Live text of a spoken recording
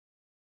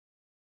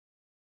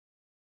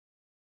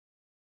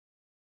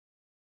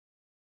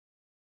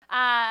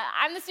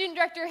I'm the student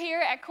director here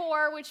at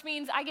CORE, which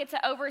means I get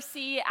to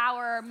oversee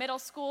our middle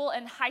school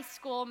and high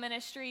school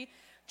ministry,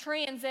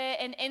 Transit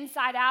and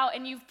Inside Out.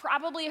 And you've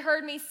probably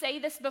heard me say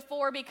this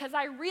before because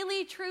I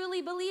really,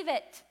 truly believe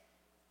it,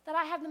 that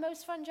I have the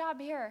most fun job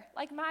here.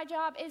 Like, my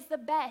job is the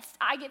best.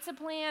 I get to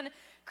plan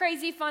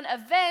crazy fun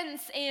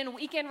events and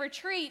weekend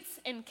retreats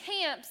and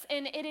camps,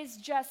 and it is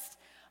just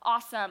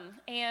awesome.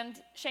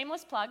 And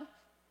shameless plug,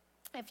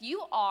 if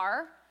you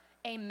are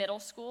a middle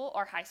school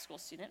or high school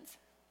student,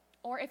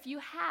 or if you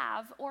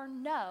have or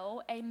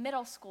know a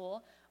middle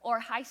school or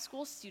high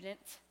school student,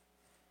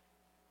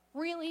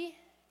 really,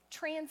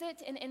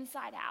 Transit and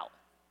Inside Out,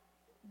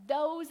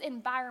 those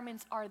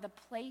environments are the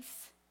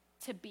place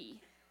to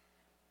be.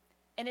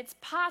 And it's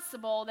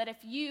possible that if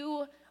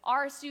you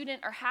are a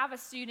student or have a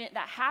student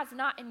that has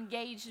not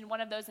engaged in one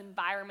of those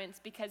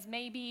environments because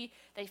maybe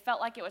they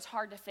felt like it was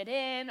hard to fit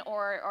in,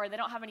 or they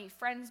don't have any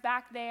friends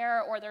back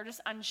there, or they're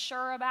just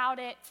unsure about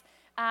it,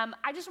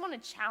 I just want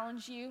to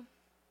challenge you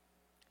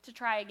to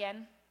try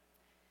again.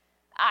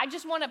 I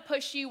just want to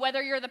push you,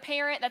 whether you're the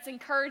parent that's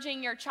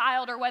encouraging your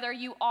child or whether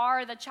you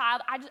are the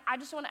child, I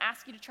just want to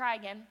ask you to try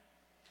again.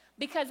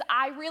 Because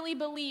I really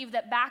believe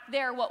that back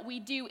there, what we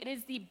do, it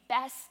is the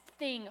best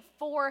thing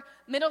for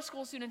middle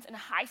school students and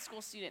high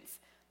school students.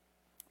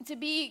 To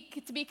be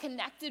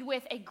connected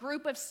with a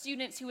group of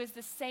students who is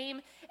the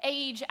same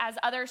age as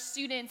other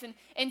students,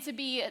 and to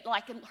be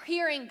like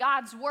hearing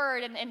God's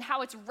word and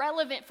how it's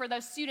relevant for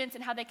those students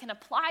and how they can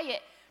apply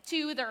it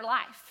to their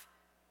life.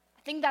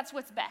 I think that's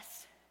what's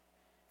best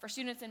for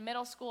students in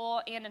middle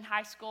school and in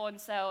high school. And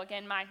so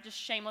again, my just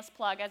shameless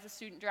plug as a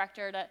student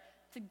director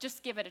to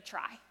just give it a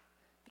try,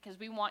 because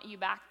we want you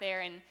back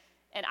there, and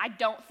I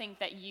don't think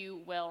that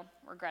you will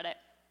regret it.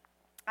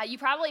 You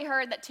probably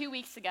heard that 2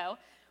 weeks ago,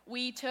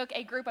 we took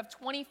a group of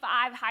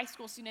 25 high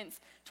school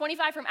students,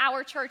 25 from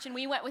our church, and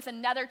we went with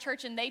another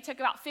church, and they took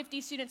about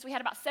 50 students. We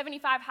had about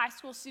 75 high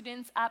school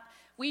students up.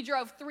 We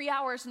drove 3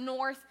 hours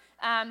north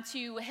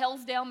to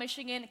Hillsdale,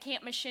 Michigan,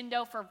 Camp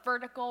Machindo for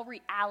Vertical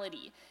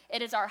Reality.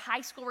 It is our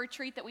high school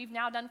retreat that we've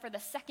now done for the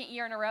second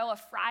year in a row, a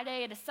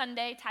Friday and a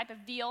Sunday type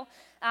of deal,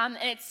 and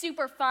it's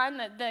super fun.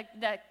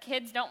 The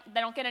kids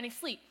don't get any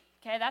sleep.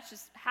 Okay, that's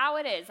just how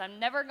it is. I'm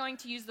never going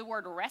to use the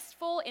word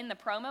restful in the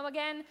promo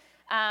again,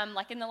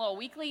 like in the little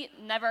weekly,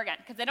 never again,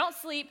 because they don't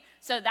sleep,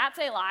 so that's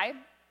a lie.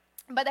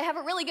 But they have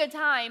a really good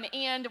time,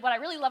 and what I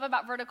really love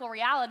about Vertical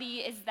Reality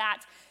is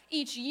that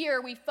each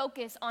year we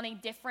focus on a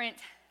different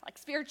like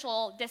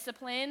spiritual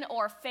discipline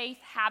or faith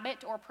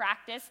habit or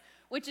practice,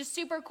 which is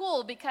super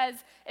cool, because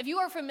if you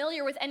are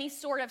familiar with any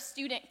sort of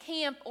student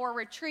camp or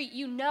retreat,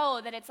 you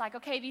know that it's like,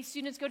 okay, these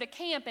students go to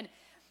camp,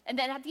 and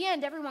then at the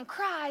end, everyone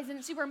cries, and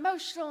it's super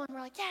emotional, and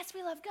we're like, yes,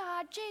 we love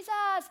God,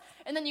 Jesus.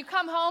 And then you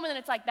come home, and then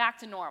it's like back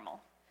to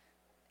normal.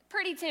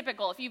 Pretty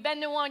typical. If you've been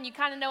to one, you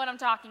kind of know what I'm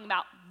talking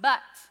about.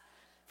 But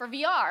for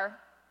VR,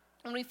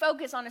 when we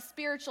focus on a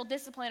spiritual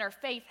discipline or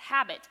faith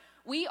habit,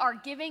 we are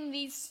giving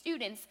these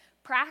students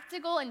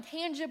practical and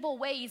tangible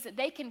ways that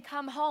they can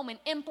come home and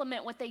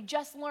implement what they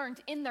just learned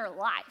in their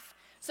life.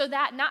 So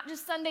that not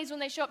just Sundays when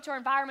they show up to our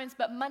environments,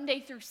 but Monday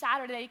through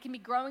Saturday, they can be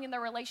growing in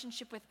their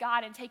relationship with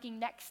God and taking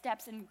next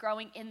steps and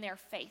growing in their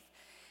faith.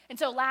 And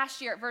so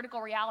last year at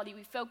Vertical Reality,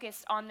 we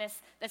focused on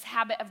this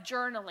habit of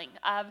journaling,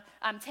 of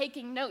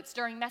taking notes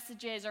during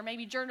messages, or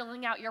maybe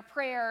journaling out your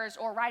prayers,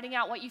 or writing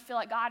out what you feel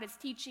like God is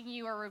teaching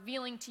you or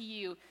revealing to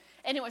you.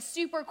 And it was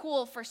super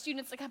cool for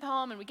students to come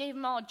home, and we gave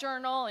them all a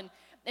journal, and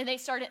they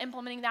started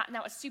implementing that, and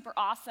that was super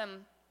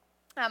awesome.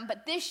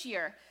 But this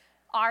year,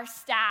 our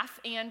staff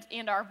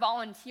and our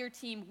volunteer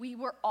team, we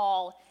were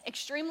all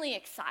extremely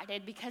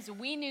excited because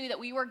we knew that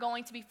we were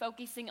going to be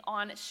focusing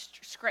on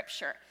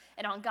Scripture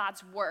and on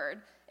God's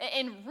Word.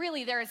 And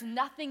really, there is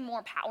nothing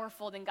more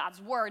powerful than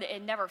God's Word.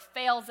 It never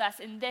fails us.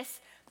 And this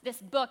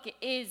book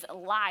is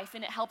life,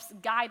 and it helps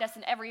guide us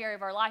in every area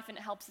of our life, and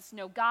it helps us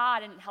know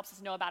God, and it helps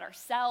us know about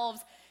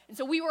ourselves. And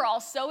so we were all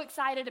so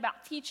excited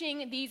about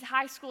teaching these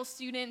high school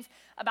students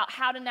about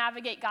how to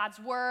navigate God's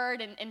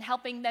Word, and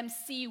helping them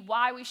see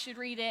why we should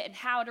read it and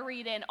how to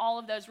read it and all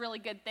of those really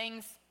good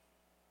things.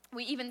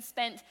 We even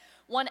spent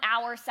 1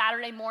 hour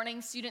Saturday morning.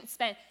 Students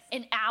spent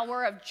an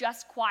hour of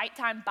just quiet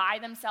time by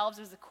themselves.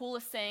 It was the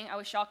coolest thing. I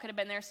wish y'all could have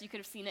been there so you could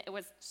have seen it. It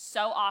was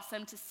so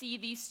awesome to see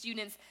these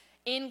students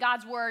in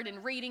God's Word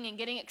and reading and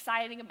getting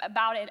excited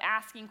about it and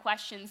asking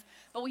questions.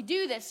 But we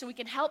do this so we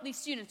can help these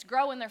students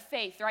grow in their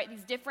faith, right?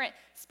 These different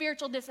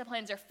spiritual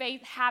disciplines or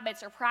faith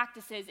habits or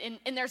practices,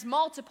 and there's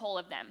multiple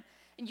of them.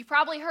 And you've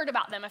probably heard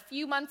about them. A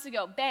few months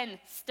ago, Ben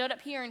stood up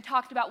here and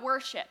talked about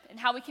worship and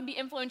how we can be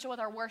influential with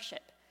our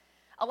worship.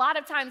 A lot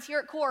of times here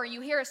at CORE, you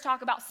hear us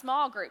talk about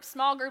small groups.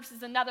 Small groups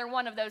is another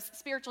one of those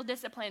spiritual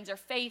disciplines or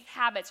faith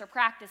habits or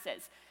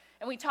practices.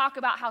 And we talk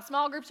about how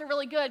small groups are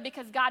really good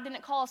because God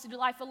didn't call us to do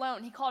life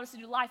alone. He called us to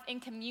do life in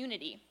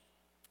community.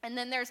 And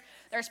then there's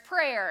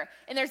prayer,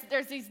 and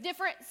there's these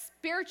different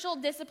spiritual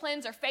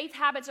disciplines or faith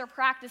habits or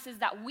practices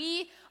that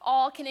we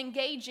all can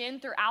engage in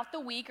throughout the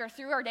week or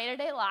through our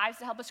day-to-day lives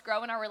to help us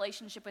grow in our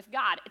relationship with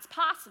God. It's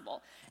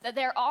possible that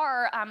there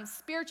are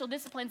spiritual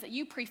disciplines that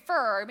you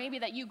prefer, or maybe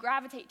that you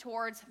gravitate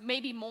towards,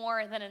 maybe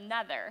more than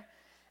another.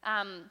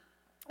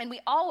 And we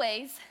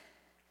always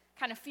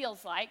kind of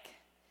feels like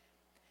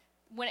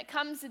when it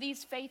comes to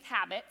these faith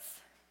habits,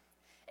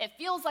 it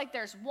feels like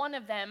there's one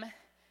of them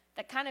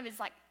that kind of is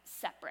like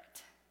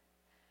separate.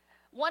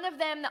 One of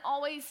them that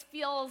always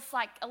feels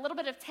like a little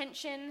bit of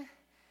tension,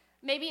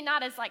 maybe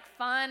not as like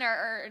fun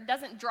or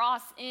doesn't draw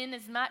us in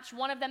as much.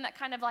 One of them that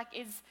kind of like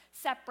is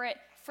separate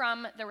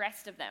from the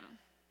rest of them.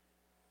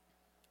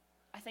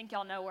 I think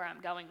y'all know where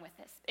I'm going with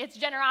this. It's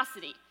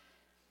generosity.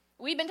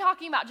 We've been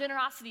talking about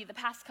generosity the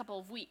past couple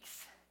of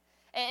weeks.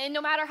 And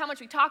no matter how much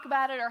we talk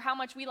about it or how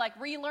much we like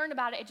relearn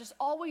about it, it just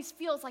always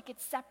feels like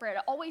it's separate.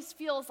 It always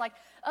feels like,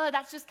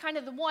 that's just kind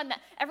of the one that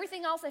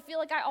everything else I feel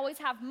like I always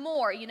have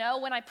more, you know?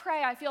 When I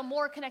pray, I feel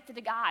more connected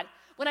to God.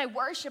 When I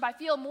worship, I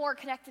feel more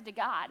connected to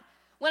God.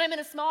 When I'm in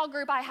a small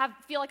group,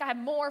 feel like I have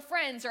more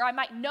friends, or I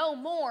might know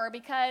more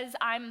because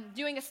I'm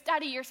doing a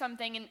study or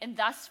something and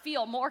thus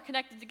feel more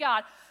connected to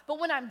God. But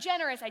when I'm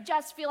generous, I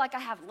just feel like I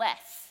have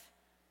less.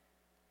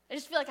 I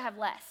just feel like I have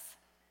less.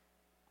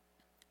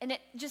 And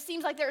it just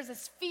seems like there's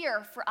this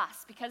fear for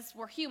us because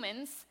we're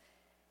humans.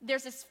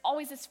 There's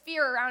always this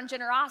fear around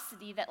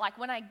generosity that like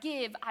when I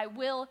give, I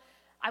will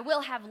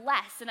have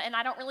less. And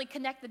I don't really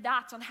connect the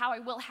dots on how I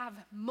will have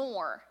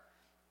more.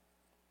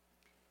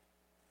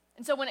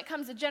 And so when it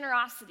comes to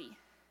generosity,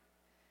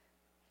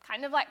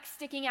 kind of like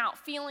sticking out,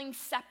 feeling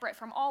separate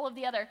from all of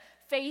the other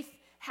faith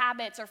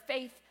habits or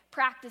faith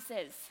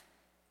practices,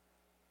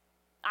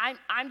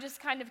 I'm just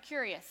kind of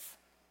curious.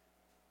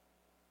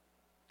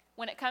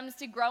 When it comes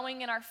to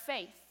growing in our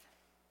faith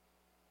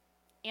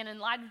and in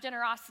light of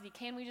generosity,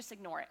 can we just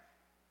ignore it?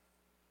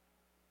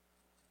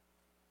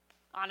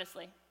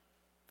 Honestly.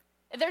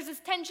 If there's this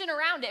tension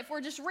around it, if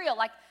we're just real,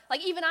 like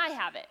even I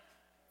have it.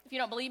 If you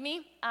don't believe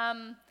me,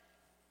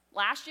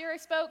 last year I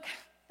spoke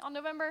in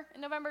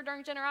November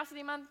during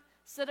Generosity Month,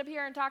 stood up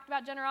here and talked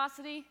about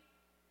generosity,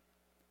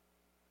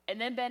 and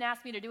then Ben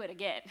asked me to do it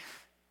again.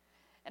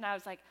 And I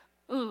was like,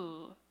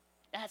 ooh,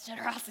 that's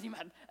Generosity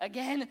Month.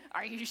 Again?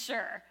 Are you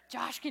sure?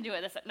 Josh can do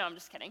it. No, I'm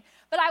just kidding.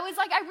 But I was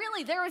like,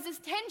 there was this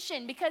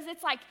tension because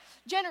it's like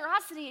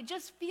generosity, it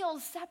just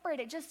feels separate.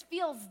 It just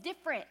feels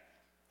different.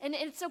 And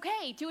it's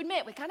okay to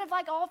admit, we kind of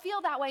like all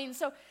feel that way. And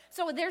so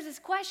there's this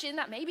question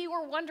that maybe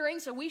we're wondering,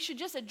 so we should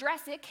just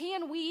address it.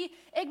 Can we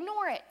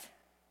ignore it?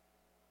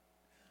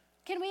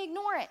 Can we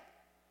ignore it?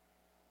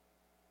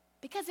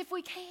 Because if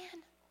we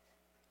can,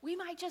 we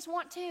might just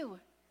want to.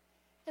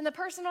 And the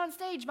person on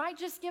stage might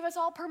just give us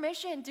all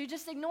permission to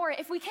just ignore it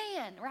if we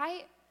can,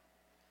 right?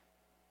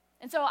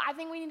 And so I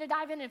think we need to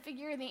dive in and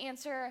figure the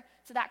answer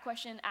to that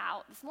question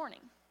out this morning.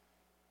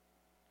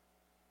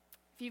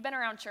 If you've been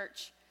around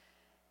church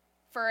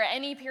for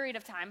any period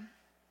of time,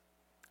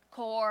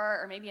 Core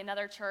or maybe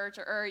another church,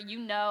 or you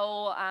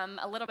know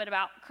a little bit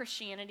about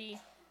Christianity,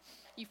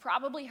 you've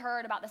probably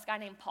heard about this guy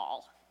named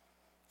Paul.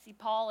 See,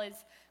 Paul is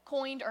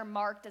coined or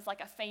marked as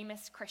like a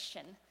famous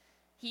Christian.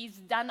 He's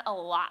done a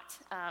lot,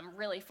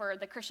 really, for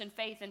the Christian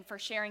faith and for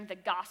sharing the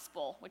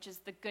gospel, which is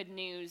the good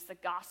news, the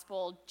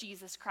gospel.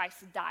 Jesus Christ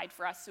died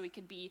for us so we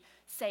could be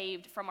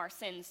saved from our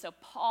sins. So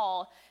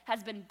Paul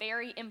has been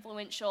very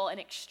influential and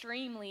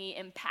extremely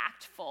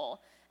impactful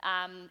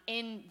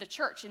in the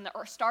church,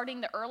 starting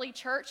the early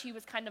church. He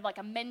was kind of like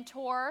a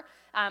mentor,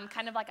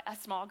 kind of like a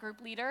small group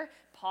leader,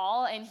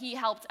 Paul, and he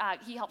helped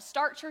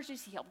start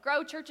churches, he helped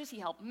grow churches, he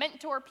helped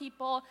mentor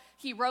people,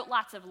 he wrote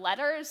lots of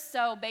letters.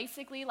 So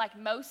basically, like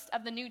most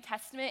of the New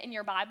Testament in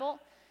your Bible,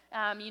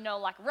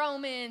 like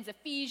Romans,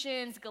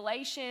 Ephesians,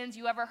 Galatians,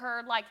 you ever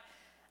heard like,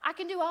 I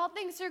can do all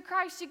things through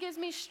Christ who gives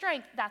me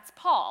strength? That's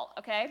Paul,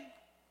 okay?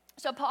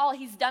 So Paul,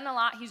 he's done a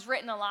lot, he's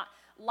written a lot.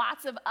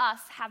 Lots of us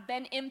have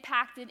been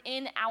impacted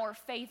in our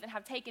faith and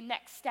have taken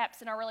next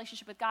steps in our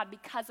relationship with God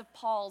because of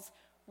Paul's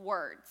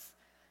words,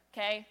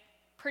 okay?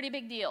 Pretty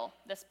big deal,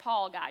 this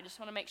Paul guy. Just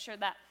want to make sure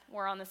that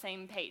we're on the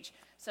same page.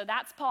 So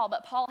that's Paul,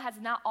 but Paul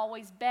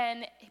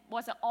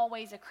wasn't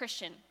always a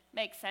Christian.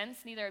 Makes sense?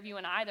 Neither of you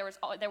and I. There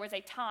was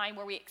a time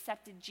where we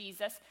accepted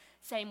Jesus,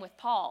 same with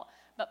Paul.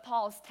 But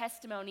Paul's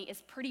testimony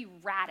is pretty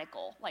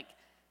radical, like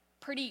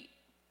pretty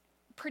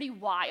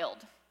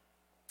wild.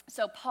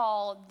 So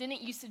Paul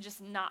didn't used to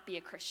just not be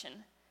a Christian.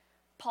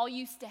 Paul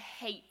used to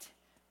hate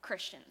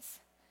Christians.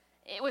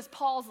 It was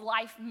Paul's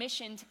life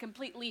mission to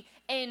completely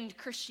end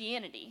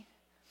Christianity.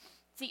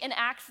 See, in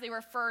Acts, they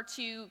refer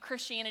to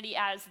Christianity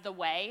as the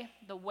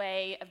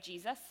way of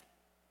Jesus.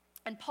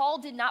 And Paul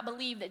did not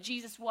believe that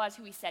Jesus was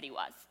who he said he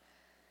was.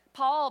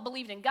 Paul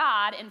believed in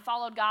God and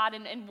followed God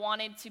and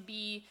wanted to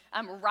be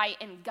right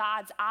in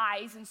God's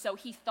eyes. And so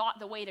he thought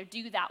the way to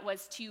do that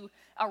was to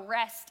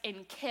arrest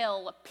and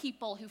kill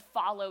people who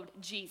followed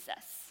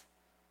Jesus.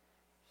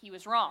 He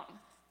was wrong.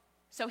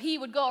 So he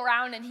would go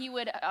around and he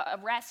would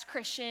arrest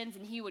Christians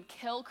and he would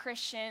kill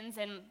Christians.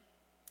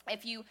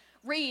 If you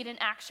read in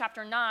Acts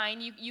chapter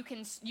 9, you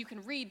can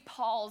read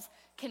Paul's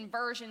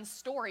conversion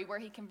story where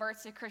he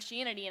converts to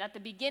Christianity. And at the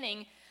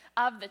beginning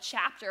of the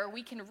chapter,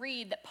 we can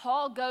read that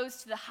Paul goes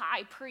to the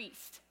high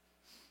priest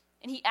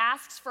and he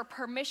asks for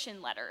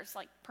permission letters,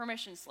 like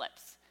permission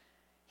slips.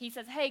 He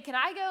says, hey, can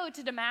I go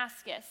to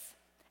Damascus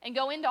and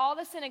go into all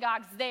the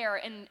synagogues there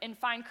and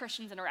find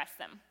Christians and arrest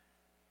them?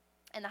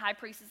 And the high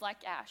priest is like,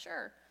 yeah,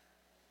 sure.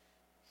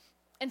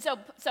 And so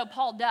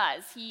Paul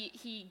does.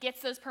 He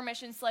gets those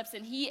permission slips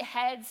and he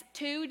heads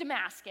to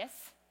Damascus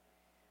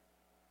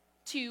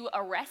to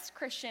arrest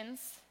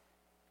Christians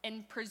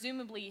and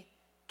presumably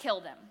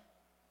kill them.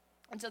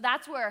 And so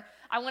that's where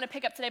I want to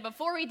pick up today.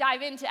 Before we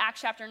dive into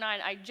Acts chapter 9,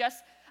 I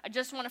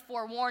just want to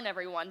forewarn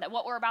everyone that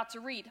what we're about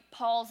to read,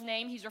 Paul's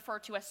name, he's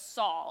referred to as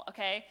Saul,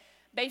 okay?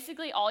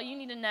 Basically, all you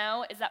need to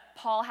know is that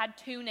Paul had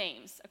two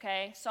names,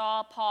 okay?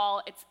 Saul,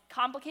 Paul. It's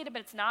complicated,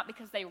 but it's not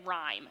because they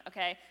rhyme,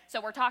 okay? So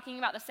we're talking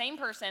about the same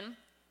person.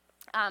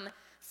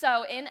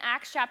 So in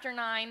Acts chapter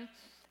 9,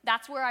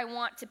 that's where I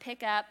want to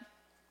pick up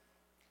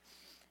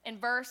in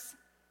verse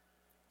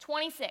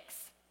 26.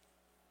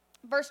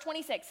 Verse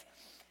 26,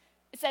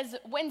 it says,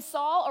 when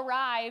Saul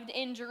arrived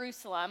in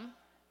Jerusalem,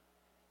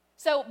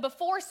 so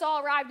before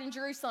Saul arrived in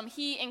Jerusalem,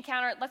 he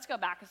encountered, let's go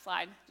back a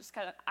slide, just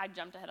kind of, I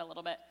jumped ahead a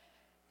little bit.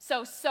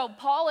 So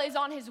Paul is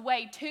on his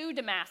way to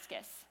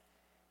Damascus.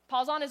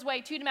 Paul's on his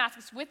way to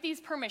Damascus with these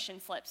permission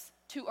slips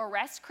to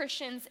arrest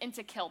Christians and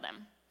to kill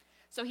them.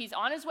 So he's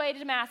on his way to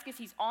Damascus.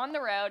 He's on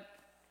the road.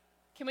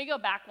 Can we go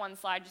back one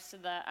slide just to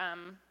the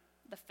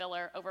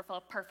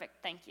overflow? Perfect,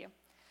 thank you.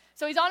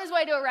 So he's on his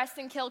way to arrest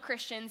and kill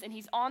Christians, and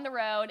he's on the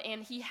road,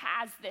 and he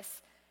has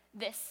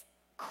this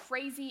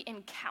crazy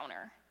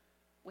encounter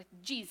with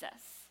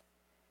Jesus.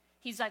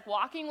 He's like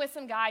walking with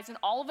some guys, and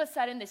all of a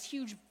sudden this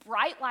huge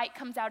bright light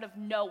comes out of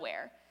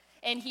nowhere.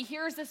 And he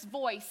hears this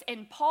voice,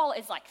 and Paul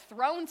is like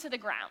thrown to the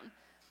ground.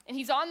 And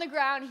he's on the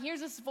ground, he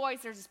hears this voice,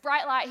 there's this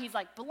bright light, he's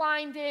like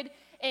blinded,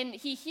 and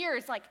he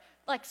hears like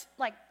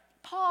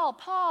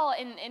Paul,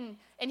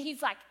 and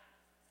he's like,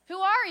 who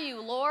are you,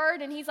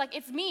 Lord? And he's like,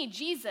 it's me,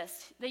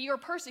 Jesus, that you're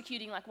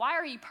persecuting. Like, why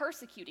are you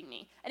persecuting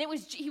me? And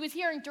he was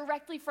hearing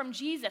directly from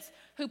Jesus,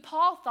 who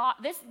Paul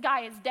thought, this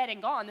guy is dead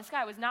and gone. This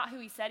guy was not who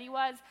he said he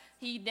was.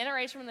 He didn't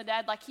raise from the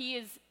dead. Like,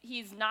 he's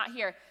not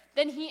here.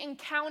 Then he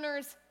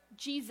encounters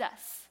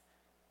Jesus.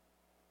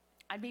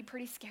 I'd be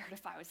pretty scared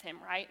if I was him,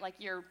 right? Like,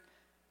 you're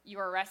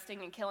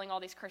arresting and killing all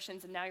these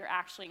Christians, and now you're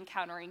actually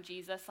encountering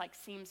Jesus. Like,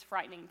 seems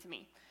frightening to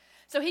me.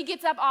 So he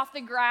gets up off the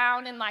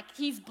ground and like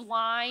he's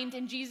blind,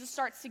 and Jesus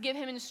starts to give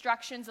him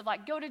instructions of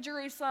like, go to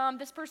Jerusalem,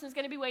 this person's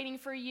going to be waiting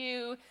for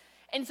you.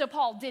 And so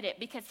Paul did it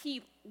because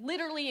he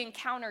literally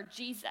encountered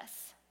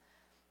Jesus.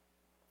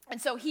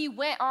 And so he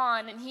went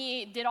on and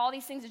he did all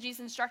these things that Jesus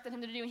instructed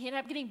him to do, and he ended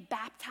up getting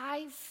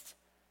baptized,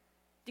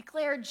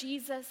 declared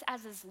Jesus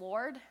as his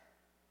Lord.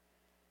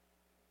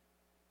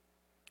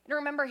 And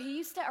remember, he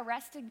used to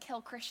arrest and kill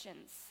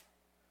Christians.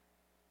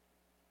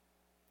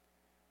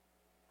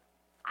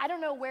 I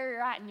don't know where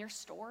you're at in your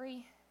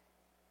story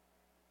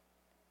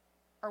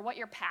or what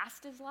your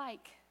past is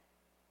like,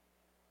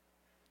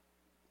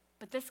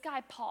 but this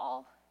guy,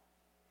 Paul,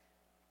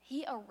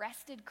 he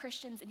arrested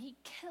Christians and he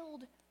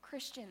killed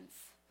Christians.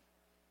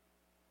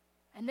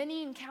 And then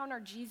he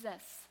encountered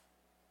Jesus.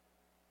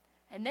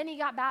 And then he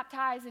got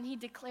baptized and he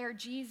declared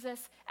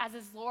Jesus as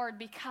his Lord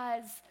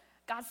because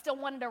God still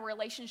wanted a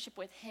relationship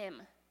with him.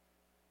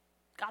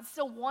 God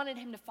still wanted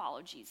him to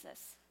follow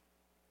Jesus.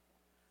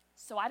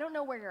 So I don't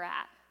know where you're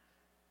at.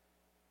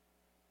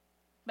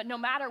 But no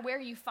matter where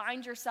you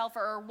find yourself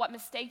or what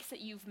mistakes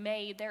that you've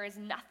made, there is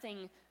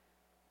nothing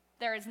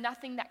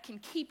that can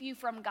keep you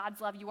from God's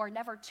love. You are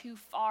never too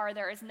far.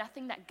 There is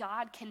nothing that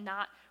God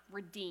cannot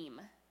redeem.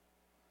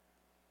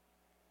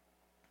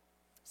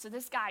 So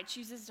this guy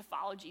chooses to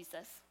follow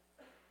Jesus,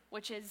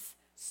 which is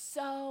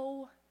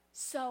so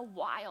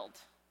wild.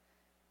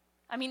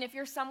 I mean, if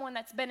you're someone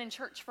that's been in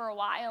church for a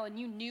while and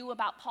you knew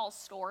about Paul's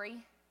story,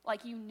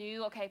 like you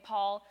knew, okay,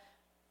 Paul,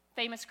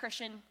 famous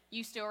Christian,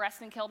 used to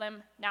arrest and kill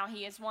them. Now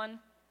he is one.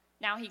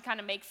 Now he kind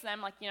of makes them,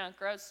 like,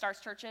 grows, starts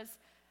churches.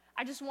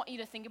 I just want you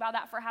to think about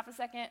that for half a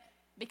second,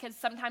 because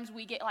sometimes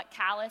we get like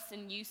callous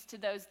and used to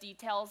those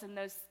details and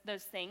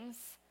those things.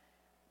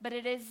 But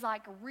it is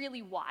like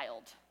really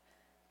wild,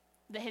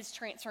 his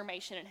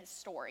transformation and his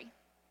story.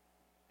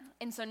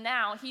 And so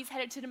now he's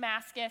headed to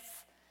Damascus.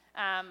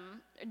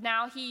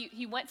 Now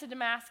he went to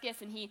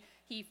Damascus and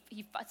he's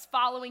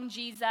following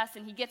Jesus,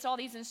 and he gets all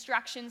these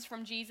instructions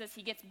from Jesus.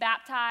 He gets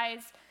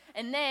baptized,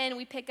 and then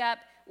we pick up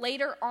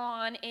later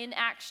on in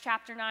Acts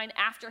chapter 9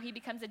 after he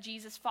becomes a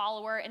Jesus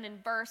follower, and in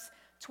verse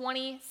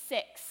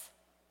 26.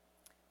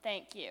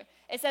 Thank you.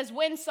 It says,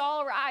 when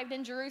Saul arrived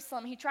in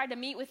Jerusalem, he tried to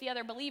meet with the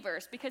other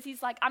believers because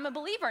he's like, I'm a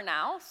believer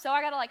now, so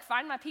I got to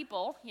find my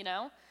people,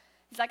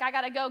 He's like, I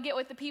got to go get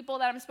with the people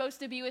that I'm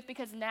supposed to be with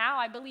because now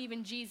I believe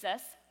in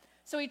Jesus.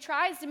 So he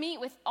tries to meet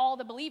with all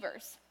the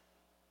believers,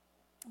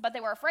 but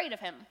they were afraid of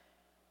him.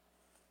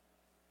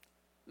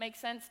 Makes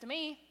sense to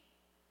me.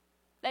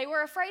 They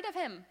were afraid of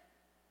him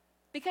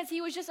because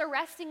he was just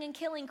arresting and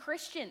killing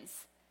Christians.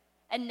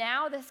 And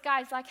now this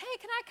guy's like, hey,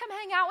 can I come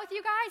hang out with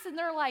you guys? And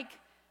they're like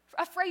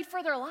afraid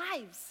for their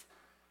lives.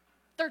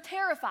 They're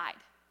terrified.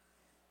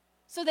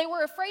 So they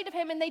were afraid of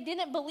him, and they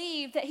didn't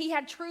believe that he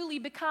had truly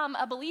become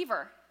a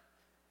believer.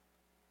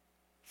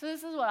 So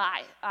this is what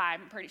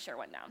I'm pretty sure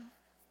went down.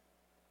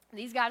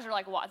 These guys are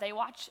like, what? They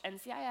watch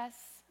NCIS,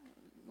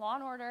 Law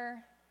and Order,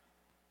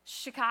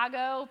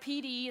 Chicago,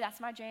 PD, that's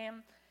my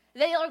jam.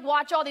 They like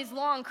watch all these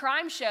long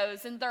crime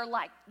shows, and they're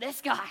like,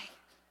 this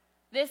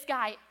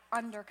guy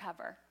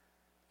undercover.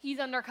 He's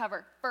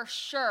undercover for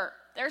sure.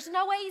 There's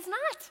no way he's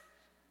not.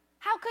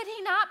 How could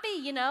he not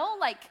be, you know?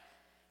 Like,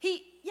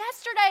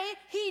 yesterday,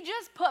 he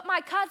just put my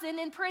cousin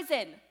in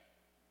prison.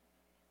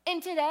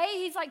 And today,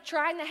 he's like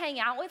trying to hang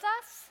out with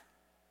us?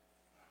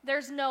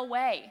 There's no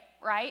way,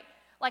 right?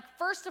 Like,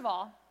 first of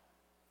all,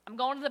 I'm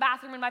going to the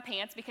bathroom in my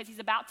pants because he's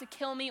about to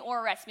kill me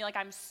or arrest me. Like,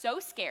 I'm so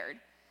scared.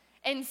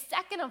 And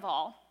second of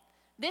all,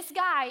 this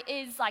guy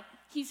is like,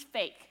 he's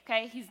fake,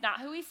 okay? He's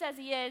not who he says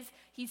he is.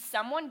 He's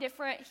someone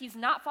different. He's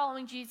not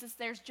following Jesus.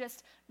 There's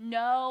just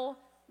no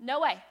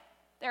way.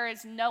 There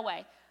is no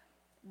way.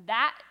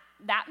 That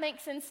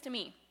makes sense to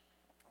me.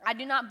 I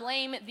do not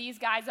blame these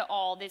guys at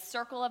all, this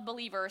circle of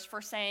believers,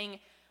 for saying,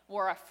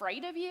 we're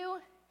afraid of you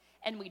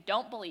and we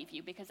don't believe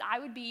you, because I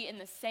would be in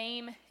the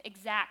same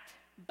exact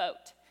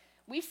boat.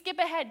 We skip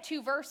ahead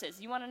 2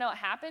 verses. You want to know what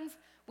happens?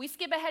 We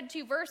skip ahead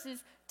 2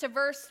 verses to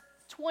verse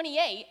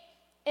 28,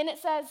 and it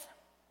says,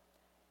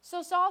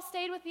 so Saul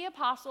stayed with the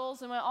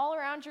apostles and went all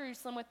around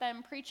Jerusalem with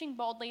them, preaching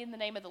boldly in the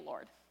name of the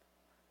Lord.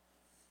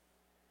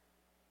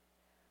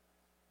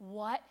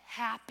 What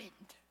happened?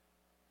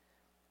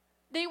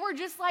 They were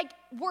just like,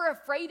 we're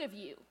afraid of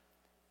you.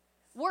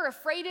 We're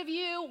afraid of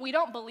you. We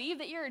don't believe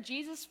that you're a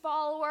Jesus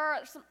follower.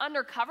 There's some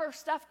undercover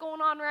stuff going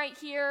on right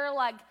here.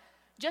 Like,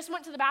 just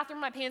went to the bathroom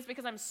in my pants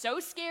because I'm so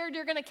scared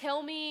you're going to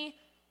kill me.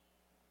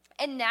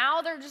 And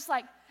now they're just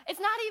like, it's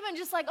not even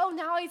just like, oh,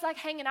 now he's like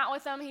hanging out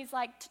with them. He's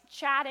like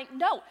chatting.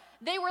 No,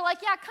 they were like,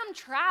 yeah, come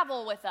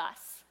travel with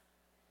us.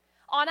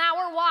 On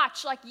our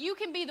watch, like you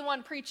can be the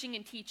one preaching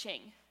and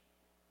teaching.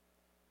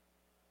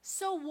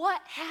 So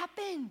what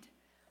happened?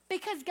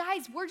 Because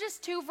guys, we're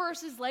just 2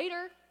 verses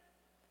later.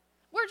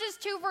 We're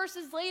just 2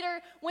 verses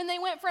later when they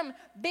went from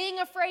being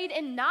afraid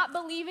and not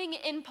believing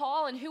in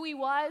Paul and who he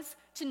was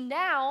to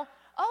now,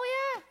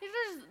 oh yeah,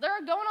 they're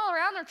going all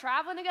around, they're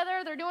traveling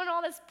together, they're doing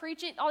all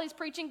these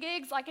preaching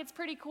gigs, like it's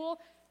pretty cool.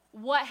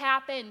 What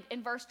happened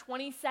in verse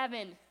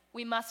 27?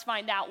 We must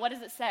find out. What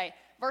does it say?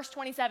 Verse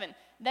 27,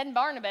 then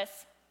Barnabas,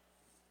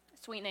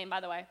 sweet name by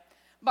the way,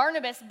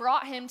 Barnabas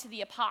brought him to the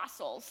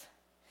apostles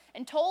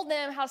and told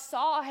them how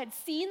Saul had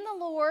seen the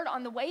Lord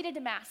on the way to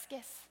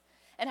Damascus,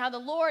 and how the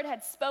Lord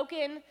had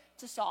spoken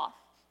to Saul.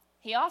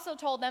 He also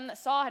told them that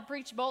Saul had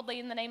preached boldly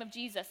in the name of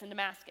Jesus in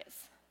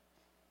Damascus.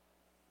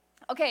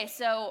 Okay,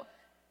 so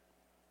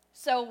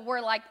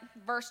we're like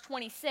verse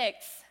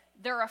 26,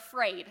 they're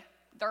afraid,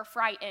 they're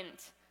frightened.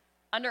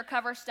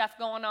 Undercover stuff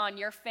going on,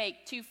 you're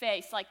fake,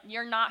 two-faced, like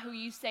you're not who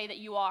you say that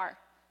you are.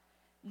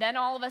 Then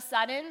all of a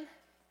sudden,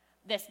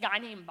 this guy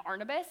named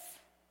Barnabas,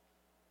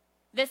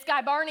 this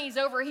guy Barney's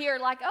over here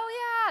like,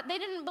 oh yeah, they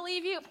didn't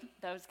believe you.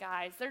 Those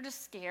guys, they're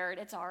just scared.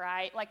 It's all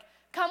right. Like,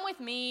 come with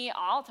me.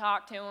 I'll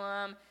talk to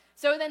them.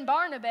 So then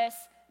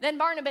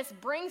Barnabas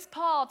brings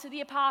Paul to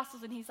the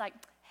apostles, and he's like,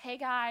 hey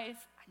guys,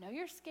 I know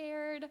you're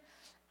scared.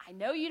 I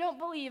know you don't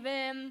believe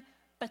him,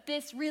 but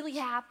this really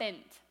happened.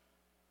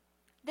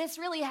 This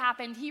really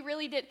happened. He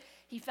really did.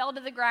 He fell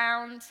to the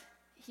ground.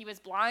 He was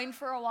blind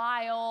for a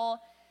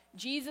while.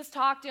 Jesus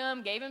talked to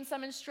him, gave him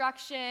some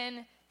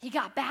instruction. He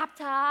got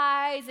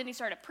baptized and he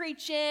started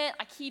preaching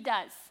like he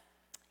does.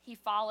 He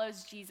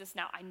follows Jesus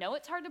now. I know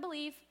it's hard to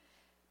believe,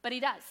 but he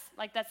does.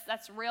 Like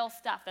that's real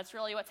stuff. That's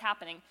really what's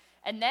happening.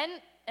 And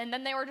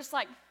then they were just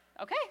like,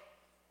 okay,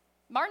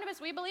 Barnabas,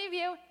 we believe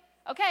you.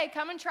 Okay,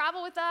 come and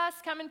travel with us.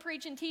 Come and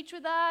preach and teach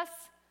with us.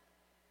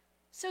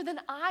 So then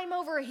I'm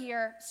over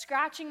here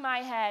scratching my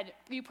head.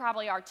 You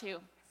probably are too.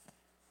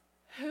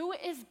 Who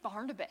is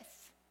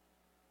Barnabas?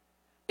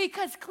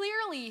 Because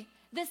clearly,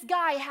 this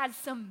guy has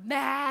some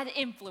mad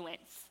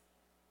influence.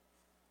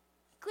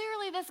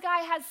 Clearly, this guy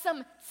has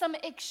some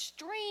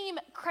extreme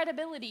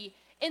credibility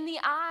in the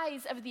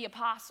eyes of the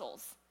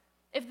apostles.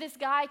 If this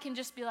guy can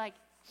just be like,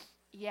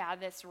 yeah,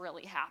 this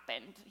really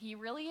happened. He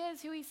really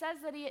is who he says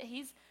that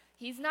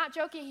he's not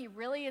joking. He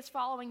really is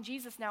following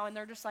Jesus now. And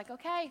they're just like,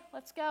 okay,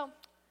 let's go.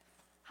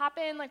 Hop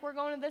in, like we're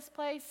going to this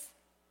place.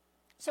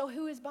 So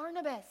who is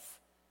Barnabas?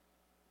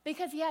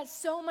 Because he has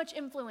so much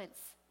influence,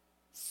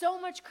 so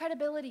much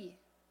credibility.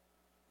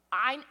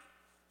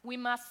 We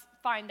must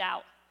find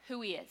out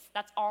who he is.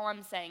 That's all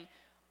I'm saying.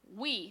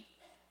 We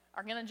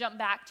are going to jump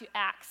back to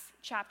Acts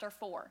chapter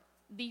 4,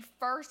 the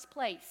first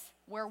place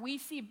where we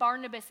see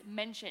Barnabas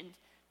mentioned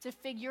to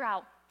figure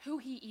out who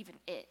he even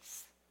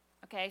is.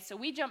 Okay, so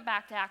we jump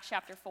back to Acts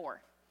chapter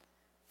 4.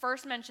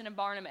 First mention of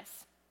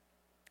Barnabas.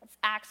 It's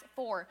Acts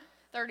 4:36.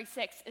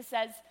 It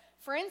says,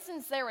 for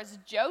instance, there was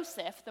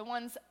Joseph,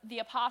 the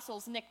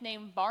apostles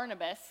nicknamed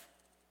Barnabas.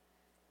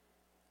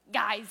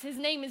 Guys, his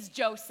name is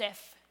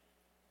Joseph.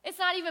 It's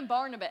not even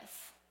Barnabas.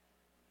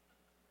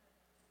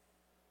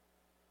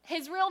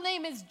 His real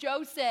name is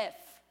Joseph.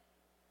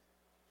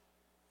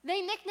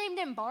 They nicknamed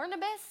him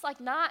Barnabas, like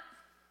not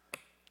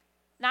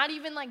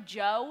even like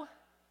Joe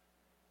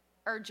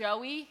or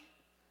Joey.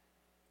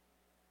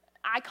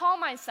 I call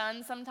my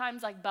son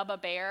sometimes like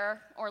Bubba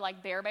Bear or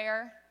like Bear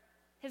Bear.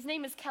 His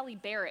name is Kelly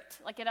Barrett.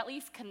 Like it at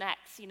least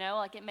connects,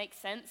 like it makes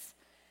sense.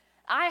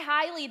 I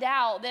highly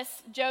doubt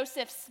this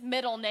Joseph's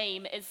middle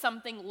name is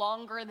something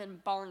longer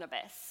than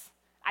Barnabas.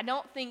 I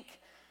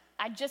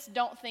just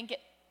don't think it.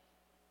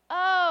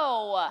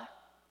 Oh,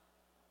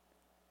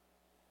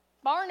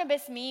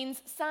 Barnabas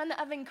means son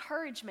of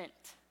encouragement.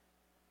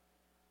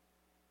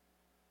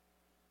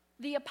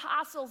 The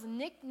apostles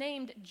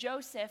nicknamed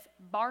Joseph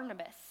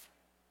Barnabas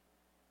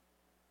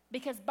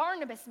because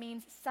Barnabas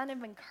means son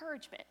of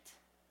encouragement.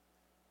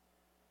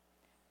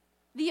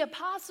 The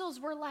apostles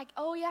were like,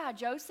 oh yeah,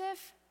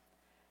 Joseph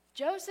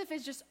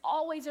is just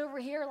always over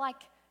here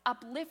like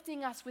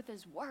uplifting us with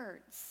his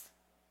words.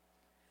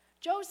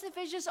 Joseph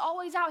is just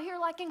always out here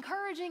like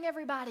encouraging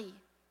everybody.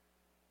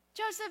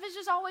 Joseph is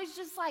just always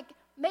just like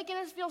making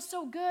us feel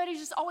so good. He's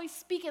just always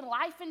speaking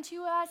life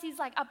into us. He's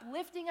like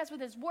uplifting us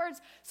with his words.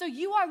 So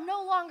you are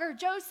no longer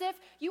Joseph.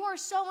 You are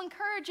so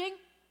encouraging.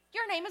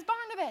 Your name is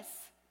Barnabas.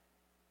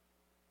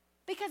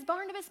 Because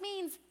Barnabas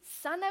means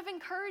son of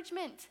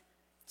encouragement.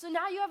 So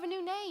now you have a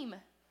new name.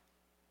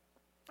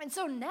 And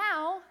so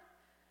now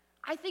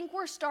I think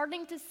we're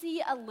starting to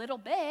see a little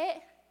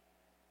bit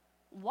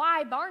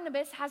why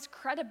Barnabas has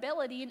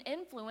credibility and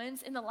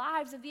influence in the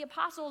lives of the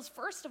apostles.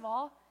 First of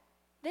all,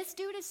 this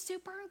dude is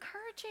super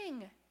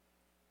encouraging.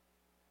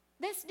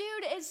 This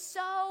dude is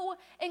so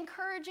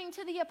encouraging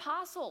to the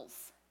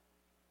apostles.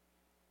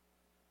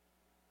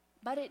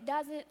 But it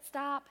doesn't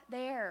stop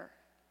there.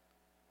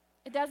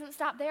 It doesn't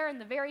stop there. In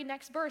the very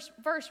next verse,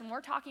 when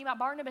we're talking about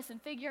Barnabas and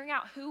figuring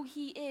out who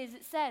he is,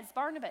 it says,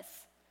 Barnabas,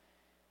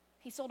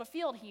 he sold a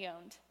field he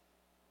owned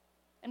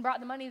and brought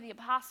the money to the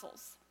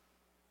apostles.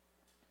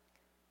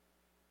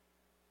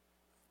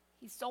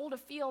 He sold a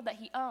field that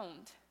he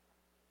owned.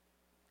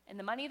 And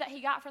the money that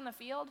he got from the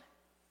field,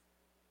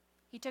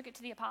 he took it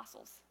to the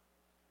apostles.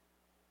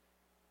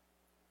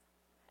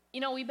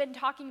 We've been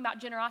talking about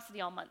generosity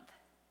all month.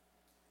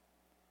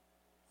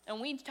 And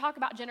when we talk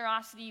about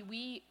generosity,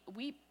 we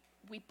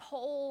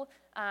pull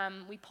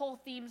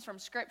themes from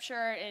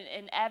Scripture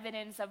and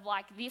evidence of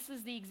like this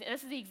is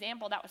the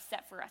example that was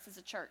set for us as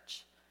a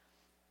church.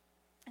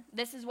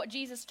 This is what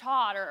Jesus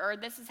taught, or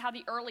this is how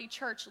the early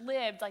church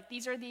lived. Like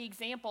these are the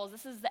examples.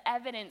 This is the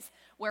evidence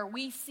where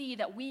we see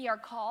that we are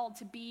called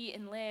to be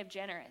and live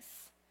generous.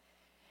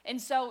 And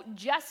so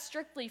just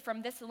strictly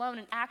from this alone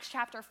in Acts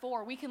chapter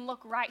 4, we can look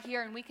right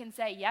here and we can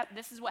say, yep,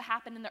 this is what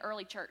happened in the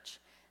early church.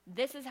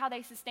 This is how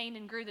they sustained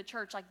and grew the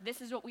church. Like this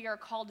is what we are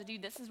called to do.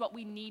 This is what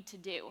we need to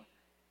do.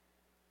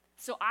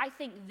 So I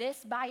think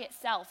this by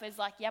itself is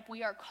like, yep,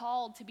 we are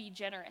called to be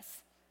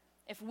generous.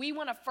 If we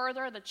want to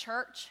further the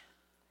church,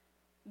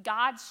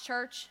 God's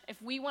church,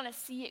 if we want to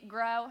see it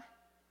grow,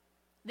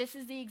 this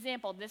is the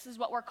example. This is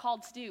what we're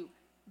called to do.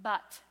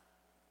 But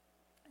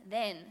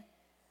then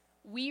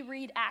we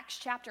read Acts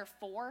chapter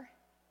 4,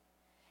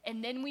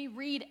 and then we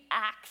read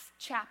Acts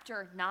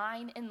chapter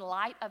 9 in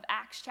light of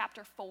Acts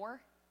chapter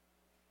 4,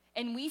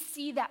 and we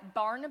see that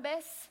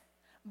Barnabas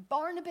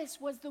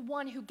was the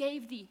one who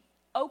gave the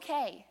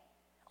okay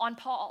on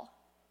Paul.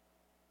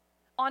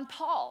 On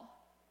Paul.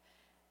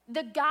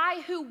 The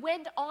guy who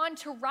went on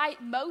to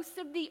write most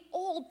of the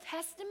Old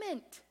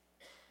Testament.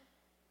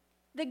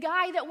 The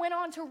guy that went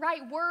on to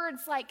write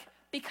words like,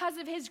 because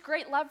of his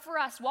great love for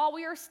us, while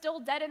we are still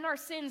dead in our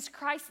sins,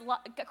 Christ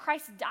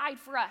died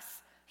for us.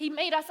 He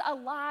made us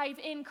alive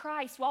in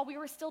Christ while we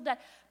were still dead.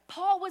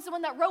 Paul was the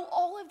one that wrote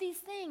all of these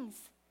things.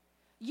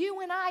 You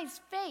and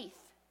I's faith.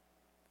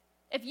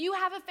 If you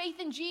have a faith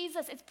in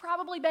Jesus, it's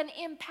probably been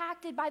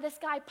impacted by this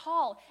guy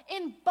Paul.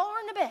 In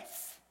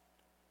Barnabas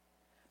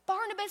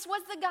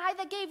was the guy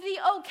that gave the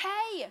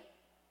okay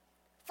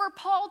for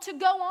Paul to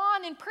go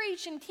on and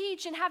preach and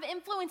teach and have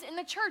influence in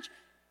the church.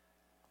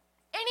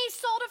 And he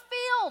sold a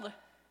field.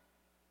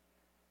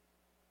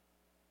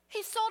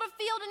 He sold a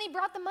field and he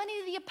brought the money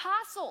to the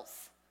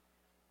apostles.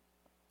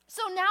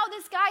 So now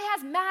this guy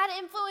has mad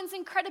influence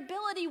and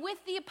credibility with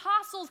the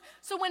apostles.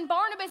 So when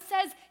Barnabas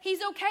says, he's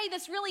okay,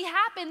 this really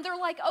happened, they're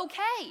like,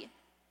 okay.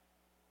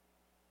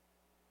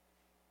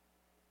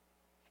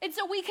 And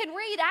so we can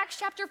read Acts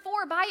chapter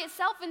 4 by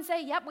itself and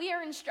say, yep, we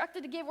are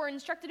instructed to give, we're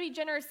instructed to be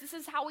generous, this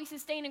is how we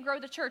sustain and grow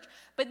the church.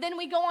 But then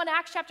we go on to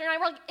Acts chapter 9,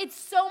 we're like, it's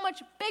so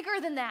much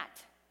bigger than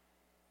that.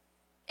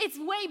 It's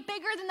way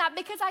bigger than that,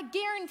 because I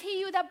guarantee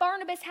you that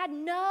Barnabas had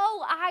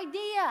no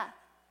idea.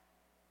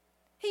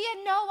 He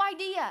had no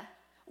idea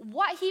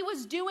what he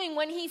was doing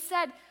when he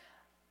said,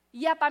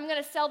 yep, I'm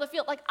going to sell the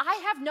field. Like, I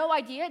have no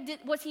idea.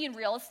 Was he in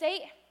real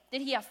estate?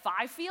 Did he have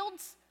 5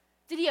 fields?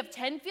 Did he have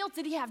 10 fields?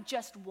 Did he have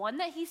just one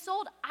that he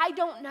sold? I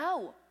don't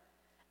know.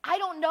 I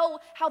don't know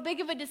how big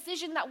of a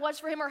decision that was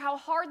for him or how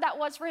hard that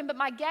was for him, but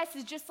my guess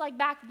is just like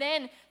back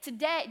then,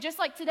 today,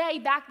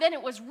 back then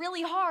it was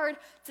really hard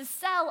to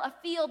sell a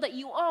field that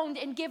you owned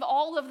and give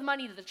all of the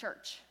money to the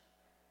church.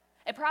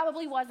 It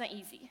probably wasn't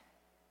easy.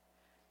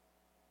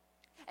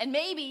 And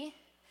maybe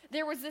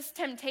there was this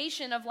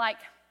temptation of like,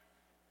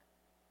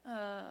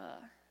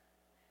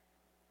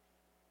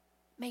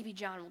 maybe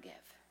John will give.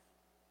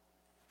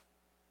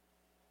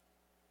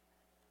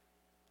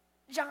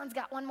 John's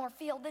got one more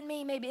field than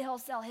me. Maybe he'll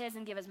sell his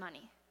and give his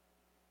money.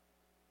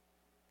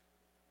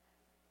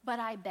 But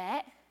I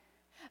bet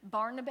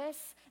Barnabas,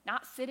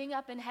 not sitting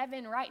up in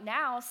heaven right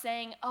now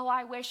saying, oh,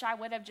 I wish I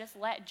would have just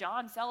let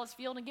John sell his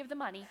field and give the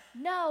money.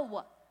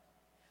 No,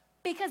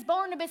 because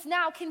Barnabas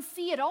now can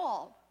see it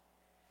all.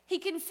 He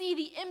can see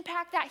the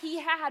impact that he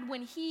had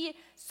when he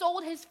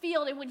sold his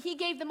field and when he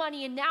gave the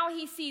money, and now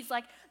he sees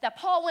like that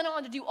Paul went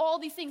on to do all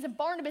these things and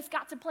Barnabas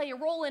got to play a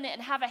role in it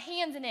and have a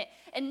hand in it,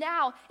 and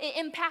now it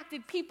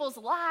impacted people's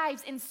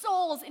lives and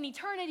souls in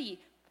eternity.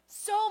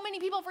 So many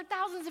people for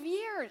thousands of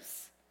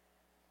years.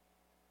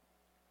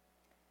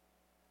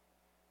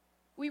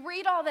 We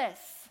read all this.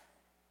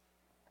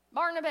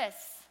 Barnabas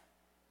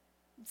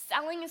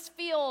selling his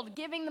field,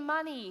 giving the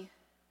money.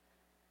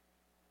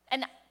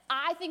 And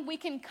I think we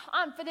can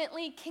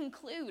confidently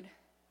conclude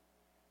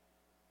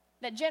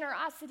that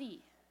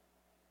generosity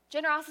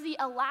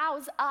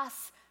allows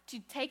us to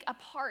take a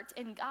part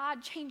in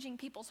God changing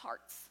people's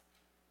hearts.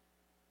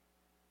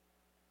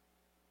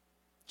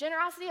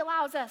 Generosity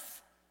allows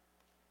us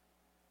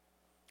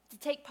to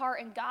take part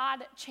in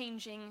God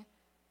changing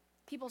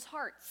people's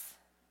hearts.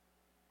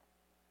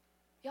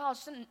 Y'all,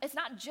 it's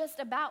not just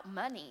about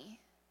money.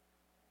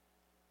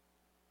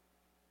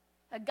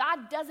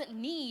 God doesn't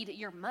need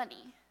your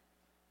money.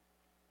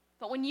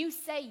 But when you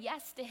say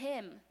yes to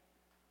him,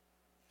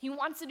 he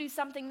wants to do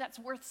something that's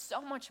worth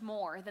so much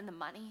more than the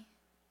money.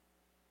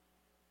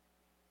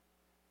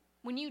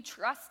 When you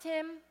trust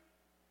him,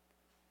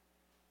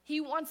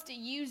 he wants to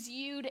use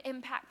you to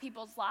impact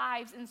people's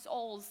lives and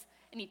souls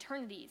and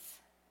eternities.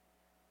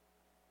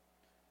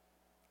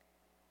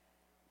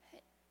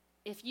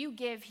 If you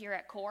give here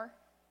at Core,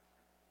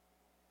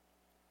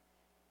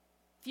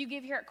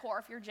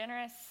 if you're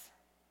generous,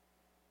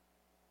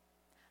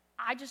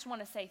 I just want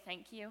to say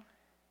thank you.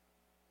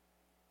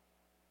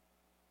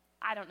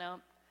 I don't know.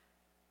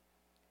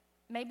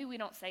 Maybe we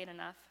don't say it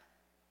enough.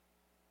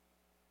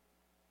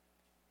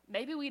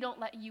 Maybe we don't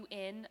let you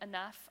in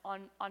enough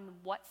on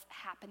what's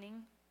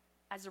happening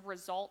as a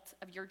result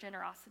of your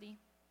generosity.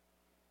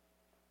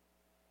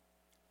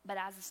 But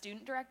as a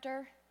student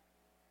director,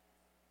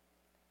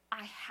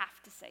 I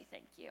have to say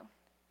thank you.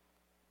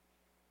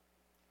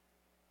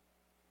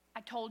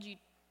 I told you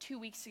 2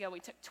 weeks ago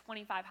we took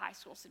 25 high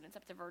school students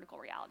up to Vertical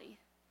Reality.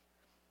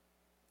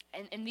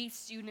 And these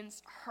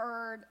students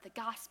heard the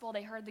gospel,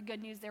 they heard the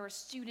good news. There were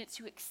students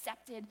who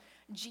accepted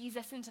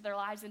Jesus into their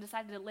lives and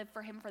decided to live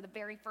for him for the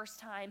very first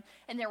time.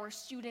 And there were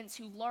students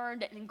who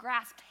learned and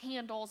grasped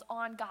handles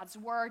on God's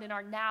word and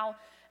are now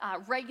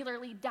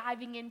regularly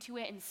diving into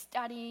it and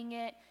studying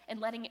it and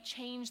letting it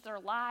change their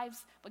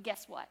lives. But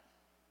guess what?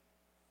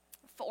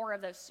 4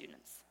 of those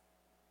students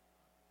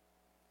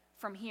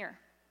from here,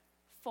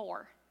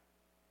 4.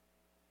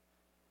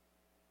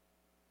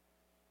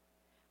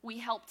 We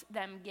helped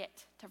them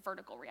get to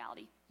Vertical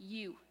Reality.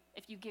 You,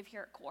 if you give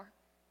here at Core,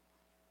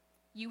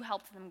 you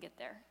helped them get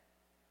there.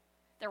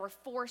 There were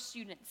 4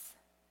 students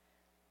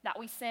that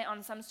we sent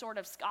on some sort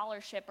of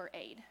scholarship or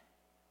aid.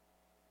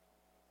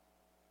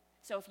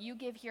 So if you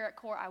give here at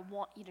Core, I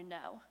want you to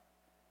know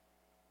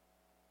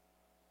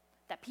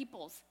that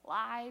people's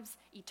lives,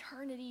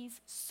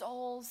 eternities,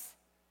 souls,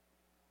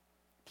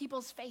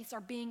 people's faiths are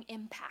being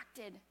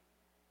impacted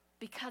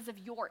because of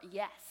your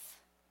yes,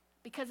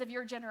 because of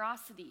your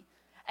generosity.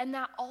 And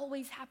that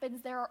always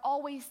happens. There are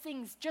always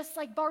things, just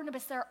like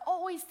Barnabas, there are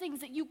always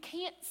things that you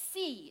can't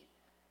see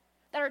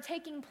that are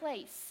taking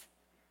place.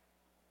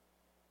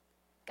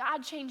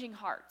 God changing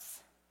hearts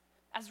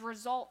as a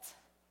result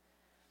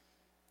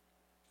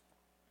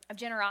of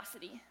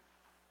generosity.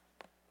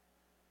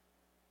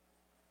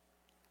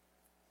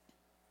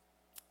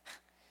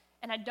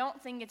 And I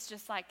don't think it's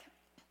just like,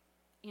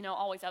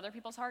 always other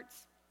people's hearts.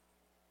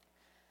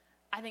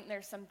 I think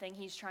there's something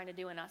he's trying to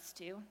do in us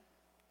too.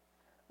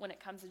 When it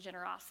comes to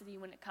generosity,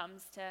 when it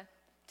comes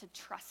to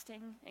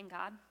trusting in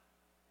God.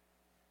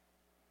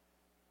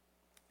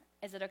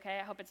 Is it okay?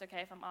 I hope it's okay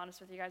if I'm honest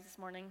with you guys this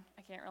morning.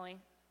 I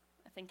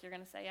think you're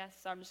going to say yes,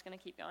 so I'm just going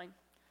to keep going.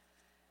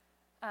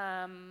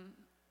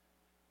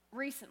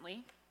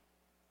 Recently,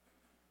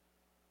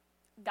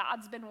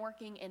 God's been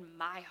working in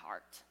my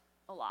heart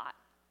a lot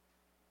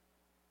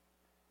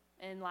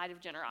in light of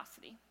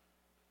generosity.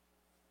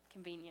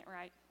 Convenient,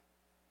 right?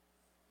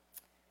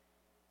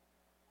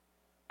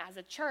 As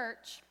a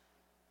church,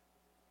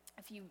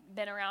 if you've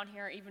been around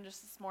here even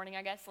just this morning,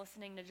 I guess,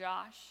 listening to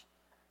Josh,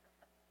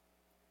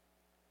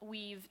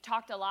 we've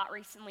talked a lot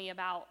recently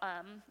about,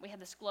 we had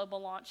this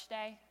global launch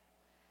day,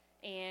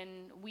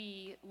 and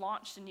we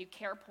launched a new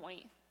care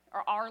point,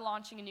 or are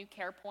launching a new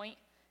care point,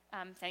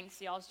 thanks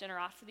to y'all's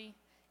generosity,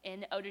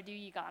 in Odudu,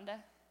 Uganda.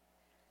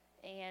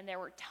 And there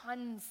were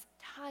tons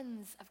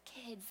of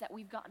kids that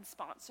we've gotten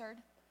sponsored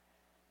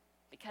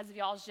because of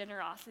y'all's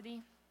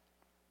generosity.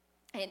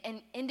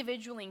 And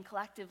individually and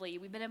collectively,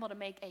 we've been able to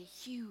make a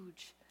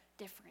huge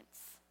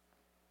difference.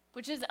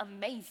 which is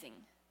amazing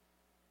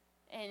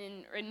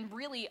and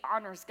really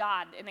honors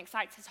God and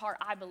excites his heart,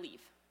 I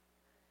believe.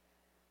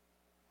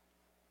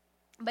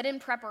 But in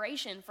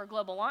preparation for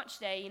Global Launch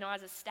Day,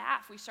 as a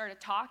staff, we started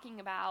talking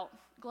about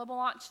Global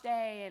Launch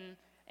Day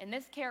and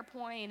this care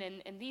point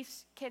and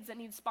these kids that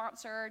need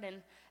sponsored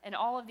and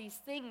all of these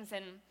things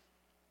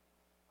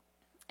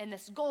and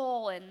this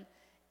goal and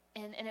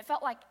it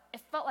felt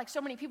like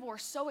so many people were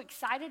so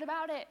excited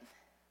about it.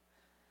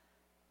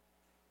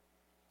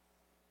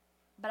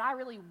 But I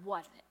really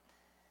wasn't.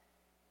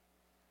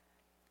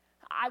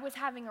 I was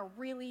having a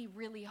really,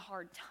 really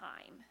hard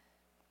time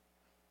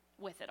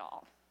with it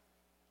all.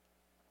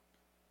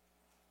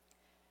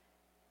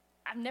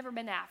 I've never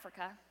been to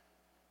Africa.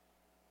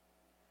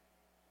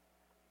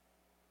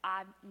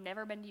 I've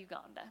never been to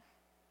Uganda.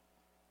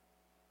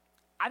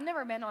 I've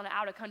never been on an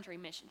out-of-country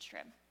mission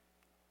trip.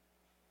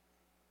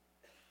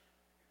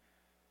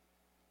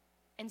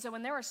 And so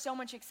when there was so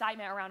much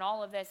excitement around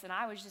all of this, and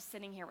I was just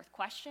sitting here with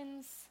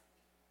questions,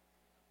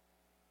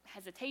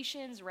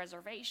 hesitations,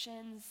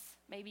 reservations,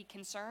 maybe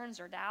concerns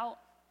or doubt.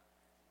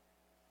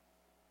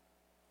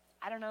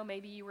 I don't know,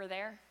 maybe you were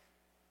there.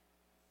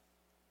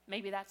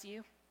 Maybe that's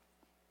you.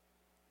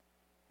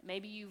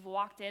 Maybe you've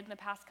walked in the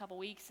past couple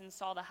weeks and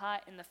saw the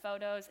hut and the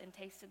photos and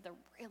tasted the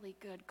really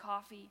good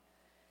coffee.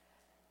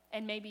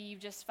 And maybe you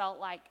just felt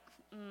like,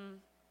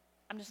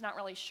 I'm just not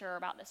really sure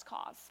about this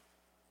cause.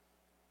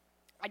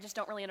 I just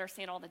don't really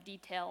understand all the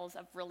details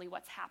of really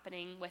what's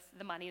happening with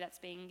the money that's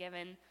being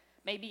given.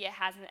 Maybe it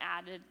hasn't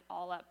added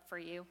all up for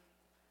you.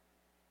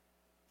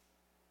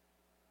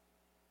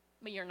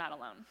 But you're not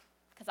alone,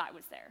 because I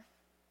was there.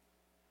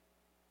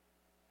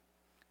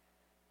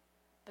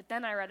 But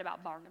then I read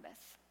about Barnabas.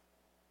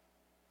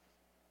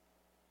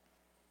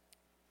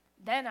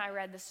 Then I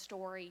read the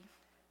story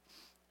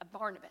of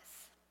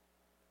Barnabas.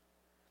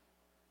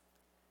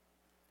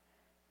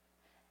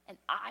 And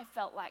I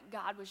felt like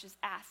God was just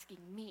asking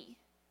me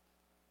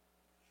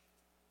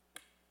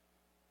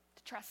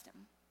to trust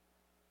him.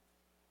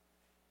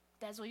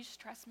 Des, will you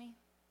just trust me?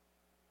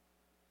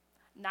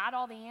 Not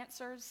all the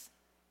answers,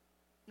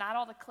 not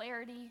all the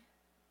clarity,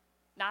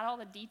 not all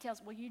the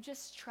details. Will you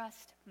just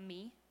trust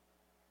me?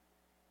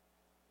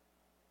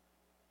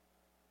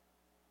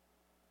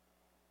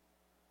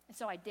 And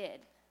so I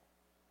did.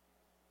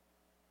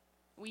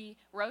 We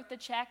wrote the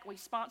check. We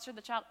sponsored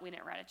the child. We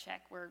didn't write a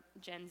check. We're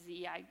Gen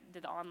Z. I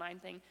did the online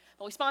thing.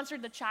 But we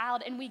sponsored the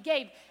child and we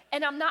gave.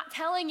 And I'm not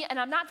telling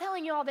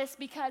you all this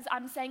because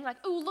I'm saying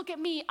like, ooh, look at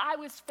me. I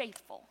was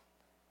faithful.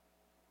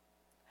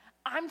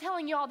 I'm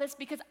telling you all this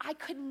because I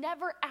could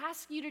never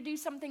ask you to do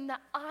something that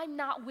I'm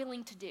not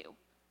willing to do.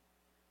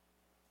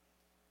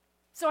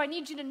 So I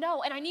need you to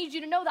know, and I need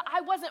you to know that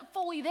I wasn't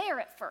fully there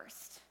at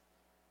first.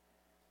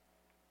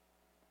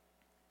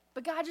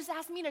 But God just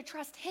asked me to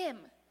trust him.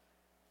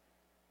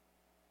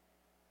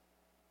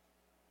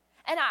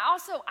 And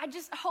I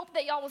just hope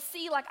that y'all will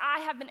see, like I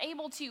have been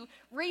able to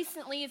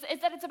recently, is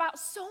that it's about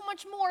so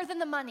much more than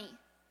the money.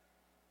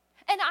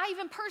 And I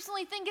even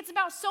personally think it's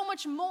about so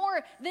much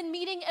more than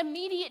meeting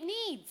immediate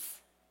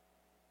needs.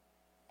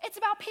 It's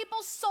about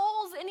people's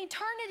souls and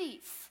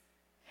eternities.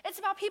 It's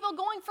about people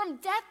going from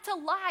death to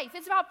life.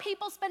 It's about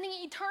people spending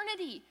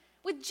eternity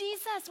with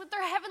Jesus, with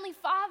their Heavenly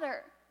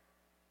Father.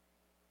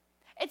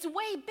 It's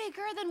way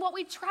bigger than what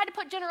we try to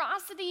put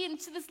generosity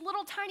into this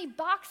little tiny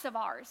box of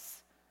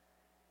ours.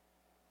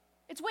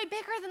 It's way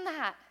bigger than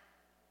that.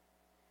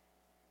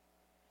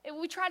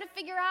 We try to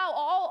figure out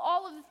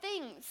all of the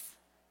things.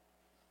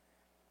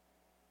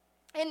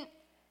 And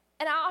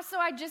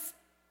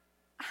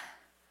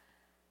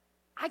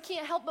I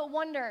can't help but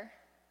wonder,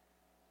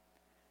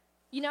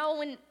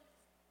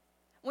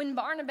 when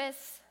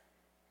Barnabas,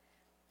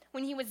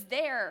 when he was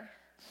there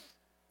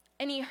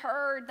and he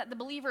heard that the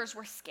believers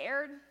were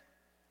scared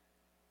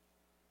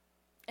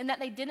and that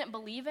they didn't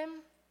believe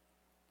him,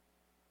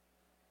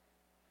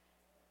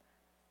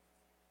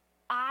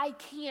 I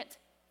can't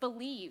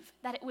believe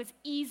that it was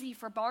easy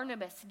for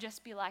Barnabas to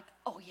just be like,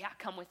 oh yeah,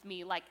 come with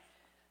me. Like,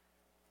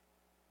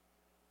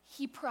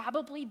 he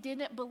probably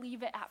didn't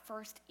believe it at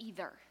first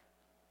either.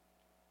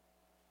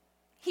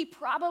 He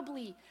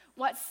probably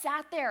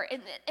sat there,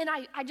 and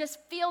I just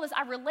feel this,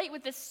 I relate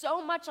with this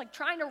so much, like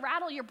trying to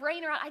rattle your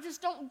brain around. I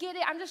just don't get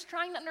it. I'm just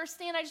trying to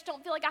understand. I just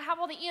don't feel like I have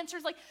all the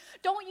answers. Like,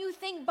 don't you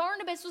think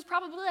Barnabas was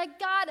probably like,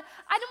 God,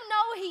 I don't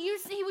know,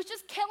 he was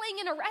just killing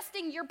and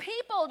arresting your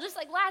people just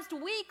like last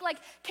week. Like,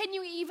 can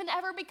you even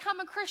ever become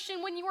a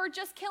Christian when you were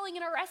just killing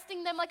and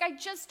arresting them? Like, I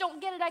just don't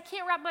get it. I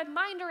can't wrap my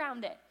mind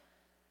around it.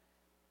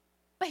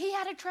 But he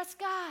had to trust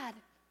God.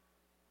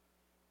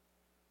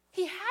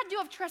 He had to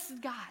have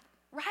trusted God,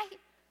 right?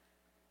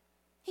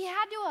 He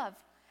had to have.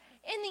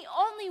 And the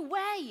only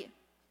way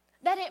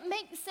that it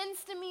makes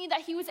sense to me that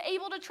he was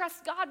able to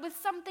trust God with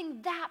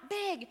something that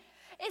big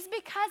is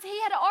because he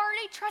had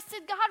already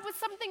trusted God with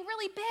something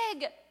really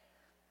big.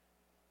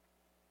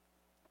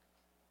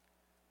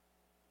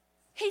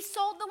 He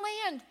sold the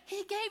land.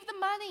 He gave the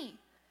money.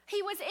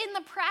 He was in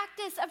the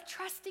practice of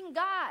trusting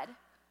God.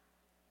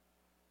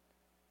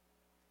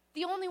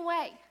 The only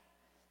way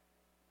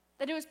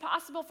that it was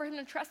possible for him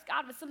to trust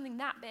God with something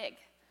that big.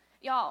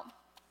 Y'all,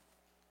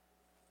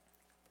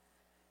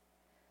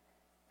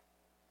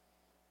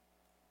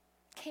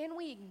 can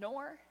we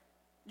ignore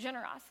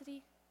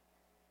generosity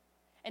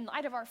in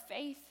light of our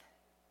faith,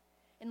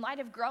 in light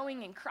of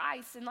growing in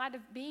Christ, in light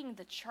of being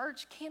the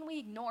church? Can we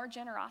ignore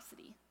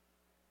generosity?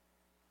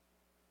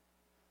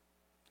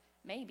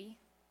 Maybe.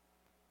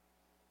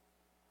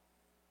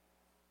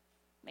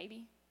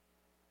 Maybe.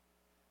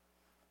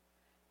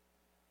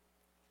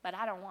 But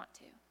I don't want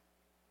to.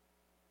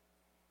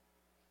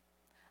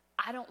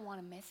 I don't want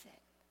to miss it.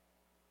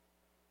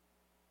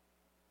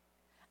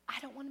 I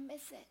don't want to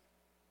miss it.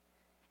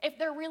 If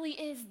there really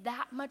is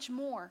that much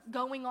more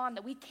going on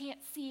that we can't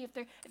see, if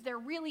there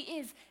really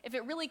is, if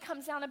it really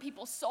comes down to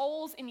people's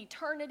souls and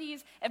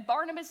eternities, if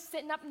Barnabas is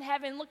sitting up in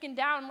heaven looking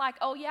down like,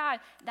 oh yeah,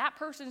 that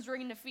person's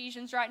reading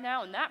Ephesians right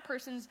now, and that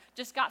person's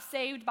just got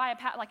saved by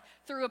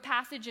through a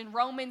passage in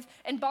Romans,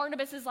 and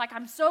Barnabas is like,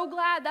 I'm so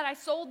glad that I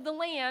sold the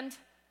land.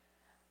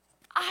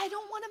 I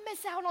don't want to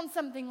miss out on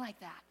something like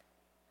that.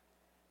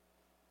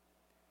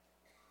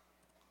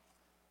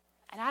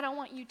 And I don't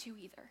want you to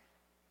either.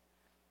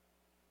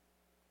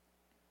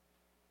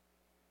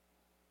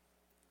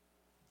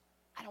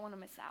 I don't want to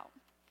miss out.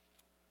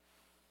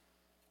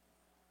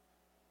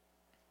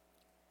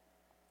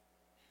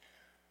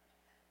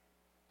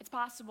 It's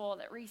possible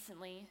that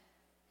recently,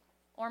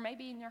 or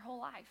maybe in your whole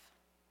life,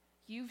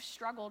 you've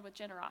struggled with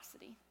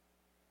generosity.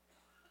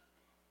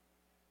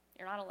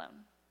 You're not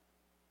alone.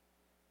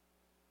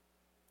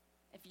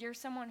 If you're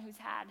someone who's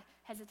had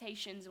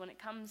hesitations when it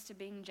comes to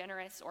being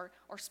generous or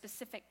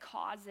specific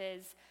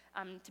causes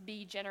to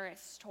be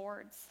generous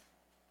towards,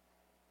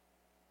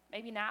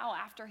 maybe now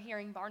after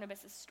hearing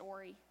Barnabas'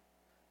 story,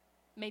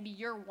 maybe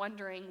you're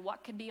wondering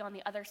what could be on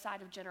the other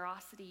side of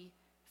generosity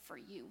for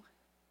you.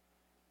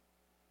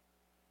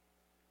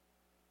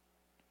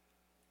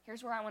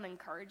 Here's where I want to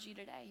encourage you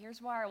today.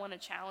 Here's where I want to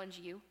challenge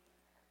you.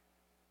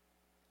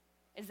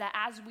 Is that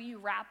as we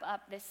wrap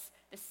up this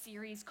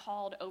series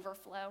called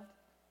Overflow,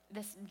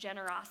 this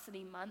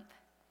generosity month,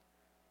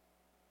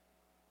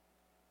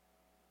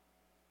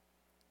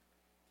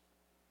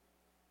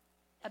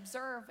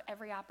 observe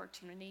every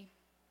opportunity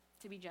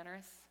to be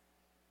generous.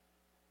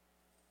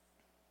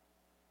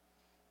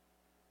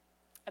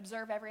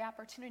 Observe every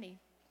opportunity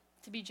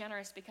to be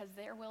generous, because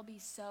there will be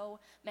so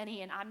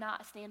many, and I'm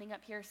not standing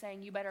up here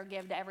saying you better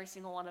give to every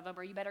single one of them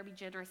or you better be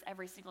generous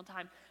every single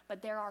time,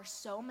 but there are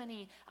so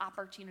many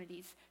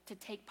opportunities to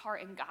take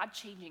part in God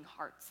changing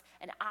hearts,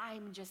 and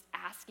I'm just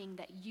asking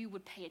that you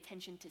would pay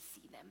attention to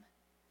see them.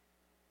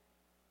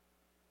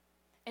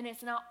 And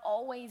it's not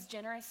always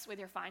generous with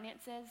your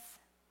finances.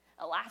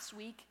 Last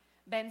week,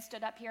 Ben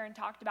stood up here and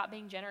talked about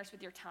being generous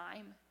with your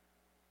time.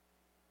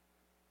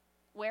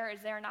 Where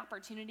is there an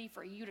opportunity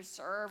for you to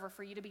serve or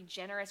for you to be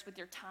generous with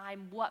your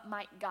time? What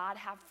might God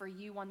have for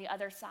you on the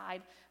other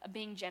side of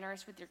being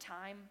generous with your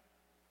time?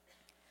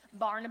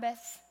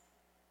 Barnabas,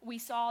 we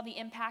saw the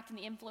impact and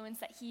the influence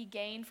that he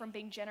gained from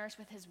being generous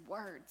with his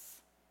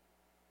words.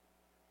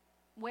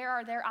 Where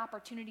are there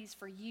opportunities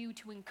for you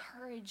to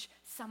encourage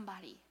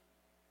somebody?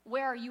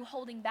 Where are you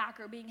holding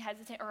back or being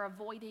hesitant or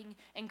avoiding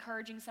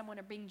encouraging someone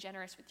or being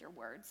generous with your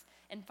words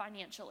and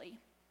financially?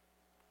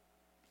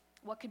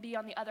 What could be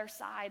on the other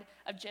side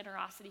of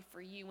generosity for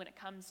you when it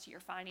comes to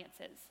your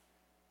finances?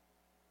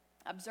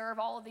 Observe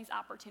all of these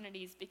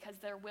opportunities, because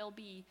there will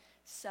be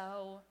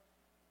so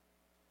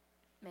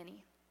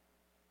many.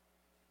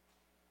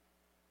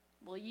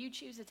 Will you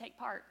choose to take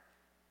part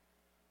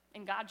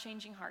in God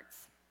changing hearts?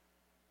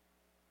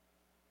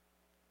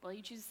 Will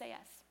you choose to say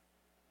yes?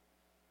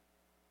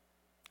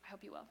 I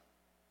hope you will.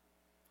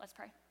 Let's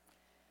pray.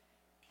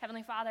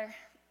 Heavenly Father,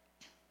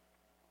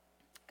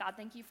 God,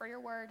 thank you for your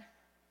word.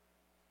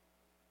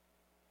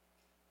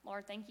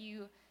 Lord, thank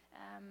you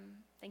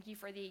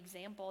for the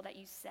example that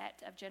you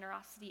set of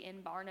generosity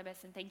in Barnabas,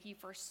 and thank you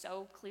for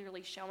so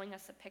clearly showing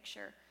us a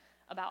picture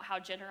about how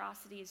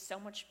generosity is so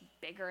much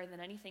bigger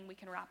than anything we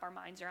can wrap our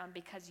minds around,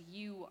 because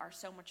you are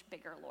so much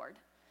bigger, Lord.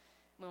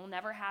 We will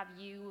never have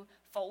you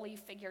fully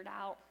figured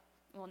out.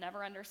 We'll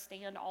never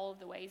understand all of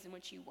the ways in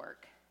which you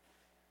work.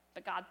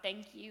 But God,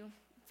 thank you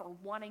for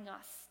wanting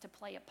us to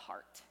play a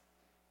part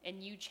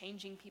in you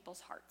changing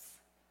people's hearts.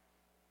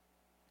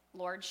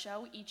 Lord,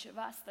 show each of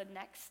us the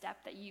next step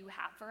that you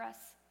have for us.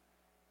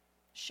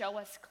 Show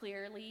us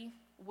clearly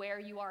where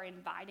you are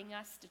inviting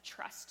us to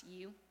trust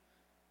you.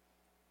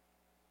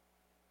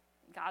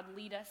 God,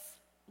 lead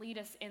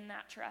us in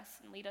that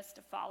trust, and lead us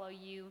to follow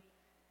you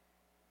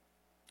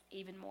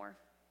even more.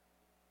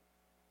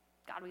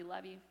 God, we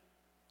love you.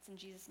 It's in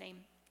Jesus' name,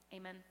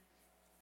 amen.